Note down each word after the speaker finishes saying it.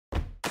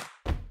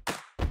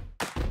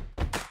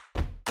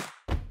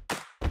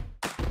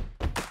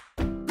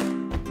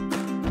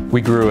We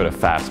grew at a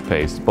fast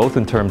pace, both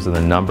in terms of the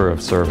number of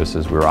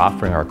services we were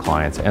offering our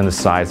clients and the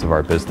size of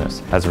our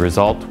business. As a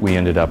result, we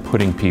ended up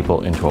putting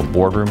people into a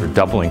boardroom,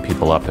 doubling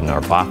people up in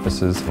our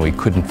offices, and we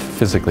couldn't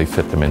physically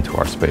fit them into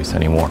our space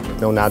anymore.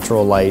 No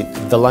natural light.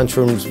 The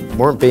lunchrooms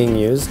weren't being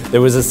used. There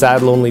was a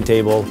sad, lonely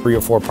table, 3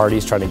 or 4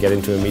 parties trying to get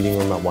into a meeting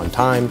room at one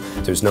time.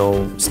 There's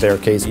no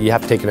staircase. You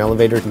have to take an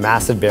elevator,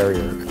 massive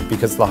barrier.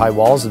 Because of the high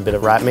walls, a bit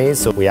of rat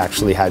maze, so we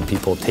actually had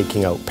people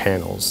taking out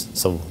panels.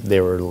 So they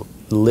were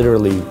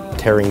literally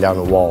tearing down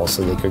a wall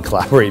so they could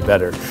collaborate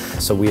better.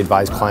 So we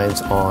advise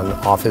clients on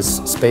office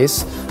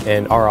space,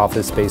 and our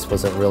office space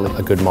wasn't really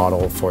a good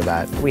model for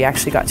that. We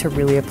actually got to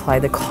really apply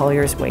the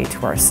Colliers way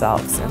to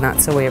ourselves, and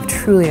that's a way of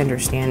truly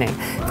understanding,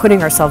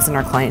 putting ourselves in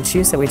our client's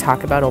shoes that we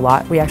talk about a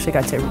lot. We actually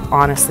got to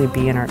honestly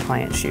be in our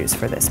client's shoes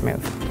for this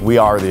move. We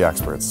are the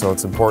experts, so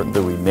it's important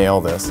that we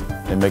nail this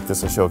and make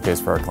this a showcase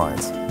for our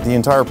clients. The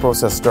entire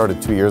process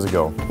started 2 years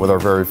ago with our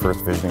very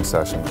first visioning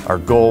session. Our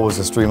goal was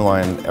to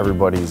streamline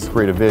everybody's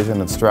creative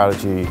vision and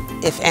strategy.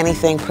 If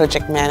anything,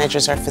 project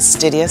managers are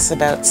fastidious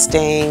about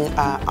staying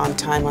on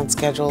time, on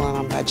schedule, and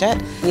on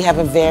budget. We have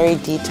a very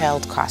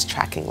detailed cost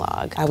tracking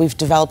log. We've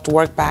developed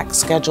work back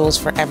schedules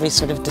for every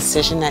sort of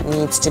decision that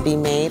needs to be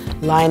made,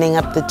 lining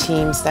up the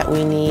teams that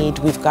we need.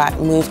 We've got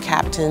move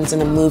captains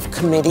and a move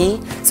committee.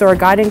 So our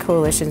guiding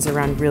coalitions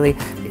around really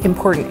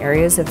important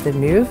areas of the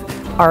move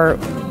are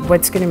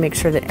what's going to make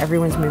sure that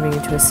everyone's moving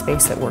into a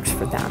space that works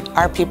for them.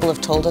 Our people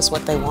have told us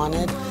what they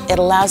wanted. It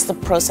allows the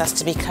process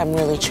to become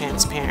really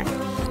transparent.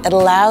 It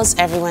allows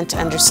everyone to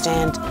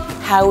understand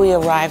how we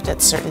arrived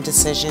at certain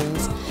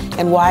decisions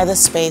and why the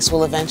space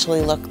will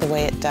eventually look the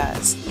way it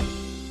does.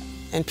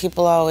 And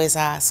people always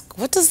ask,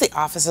 what does the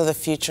office of the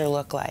future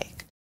look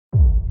like?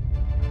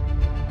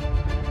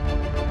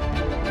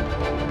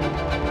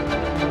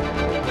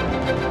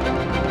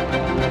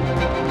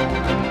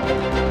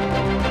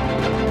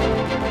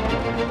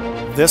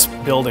 This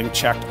building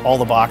checked all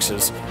the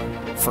boxes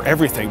for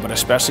everything, but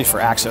especially for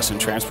access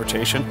and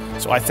transportation.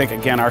 So I think,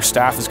 again, our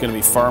staff is going to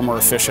be far more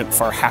efficient,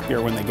 far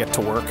happier when they get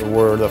to work.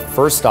 We're the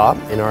first stop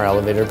in our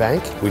elevator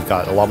bank. We've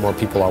got a lot more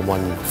people on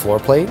one floor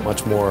plate,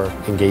 much more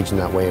engaged in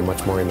that way and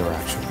much more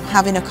interaction.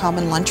 Having a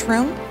common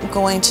lunchroom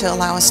going to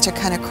allow us to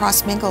kind of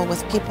cross-mingle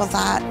with people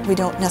that we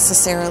don't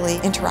necessarily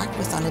interact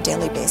with on a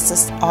daily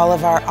basis. All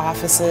of our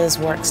offices,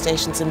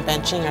 workstations, and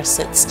benching are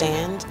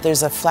sit-stand.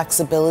 There's a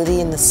flexibility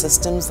in the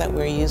systems that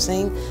we're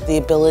using, the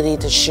ability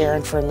to share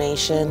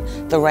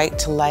information, the right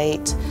to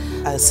light,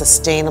 a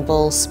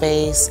sustainable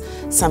space,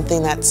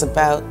 something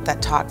that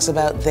talks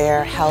about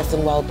their health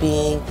and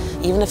well-being,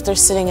 even if they're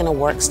sitting in a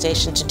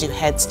workstation to do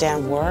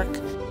heads-down work.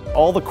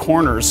 All the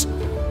corners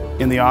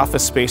in the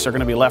office space are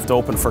going to be left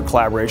open for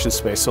collaboration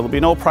space. So there'll be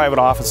no private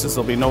offices,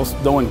 there'll be no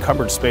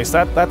encumbered space.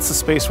 That's the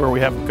space where we're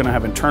going to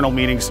have internal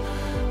meetings.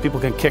 People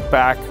can kick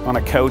back on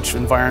a couch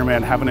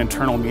environment, have an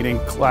internal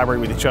meeting, collaborate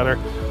with each other.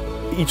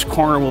 Each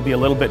corner will be a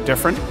little bit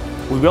different.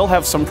 We will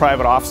have some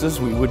private offices.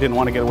 We didn't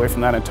want to get away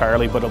from that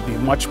entirely, but it'll be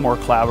much more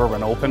collaborative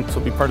and open. So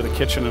it'll be part of the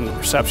kitchen and the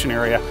reception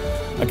area.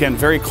 Again,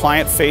 very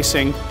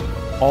client-facing,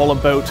 all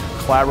about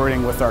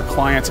collaborating with our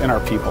clients and our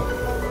people.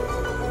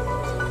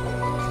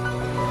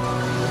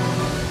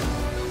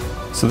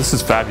 So this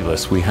is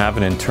fabulous. We have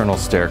an internal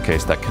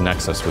staircase that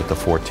connects us with the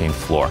 14th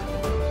floor.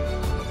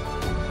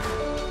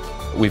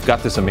 We've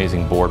got this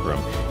amazing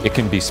boardroom. It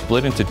can be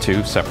split into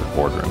 2 separate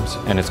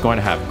boardrooms, and it's going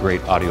to have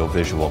great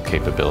audio-visual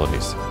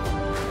capabilities.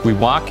 We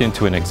walk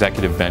into an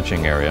executive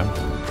benching area.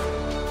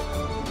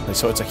 And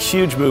so it's a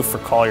huge move for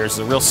Colliers. It's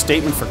a real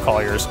statement for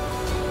Colliers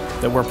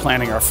that we're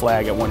planting our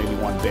flag at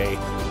 181 Bay.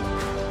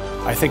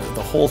 I think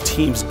the whole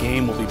team's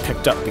game will be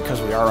picked up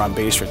because we are on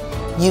Bay Street.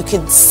 You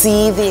could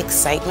see the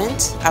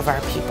excitement of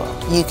our people.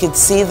 You could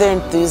see their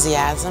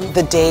enthusiasm.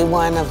 The day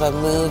one of a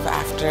move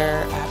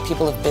after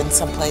people have been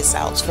someplace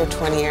else for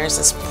 20 years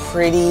is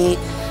pretty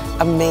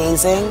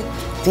amazing.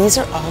 These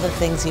are all the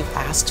things you've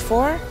asked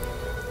for.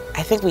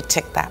 I think we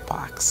ticked that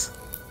box.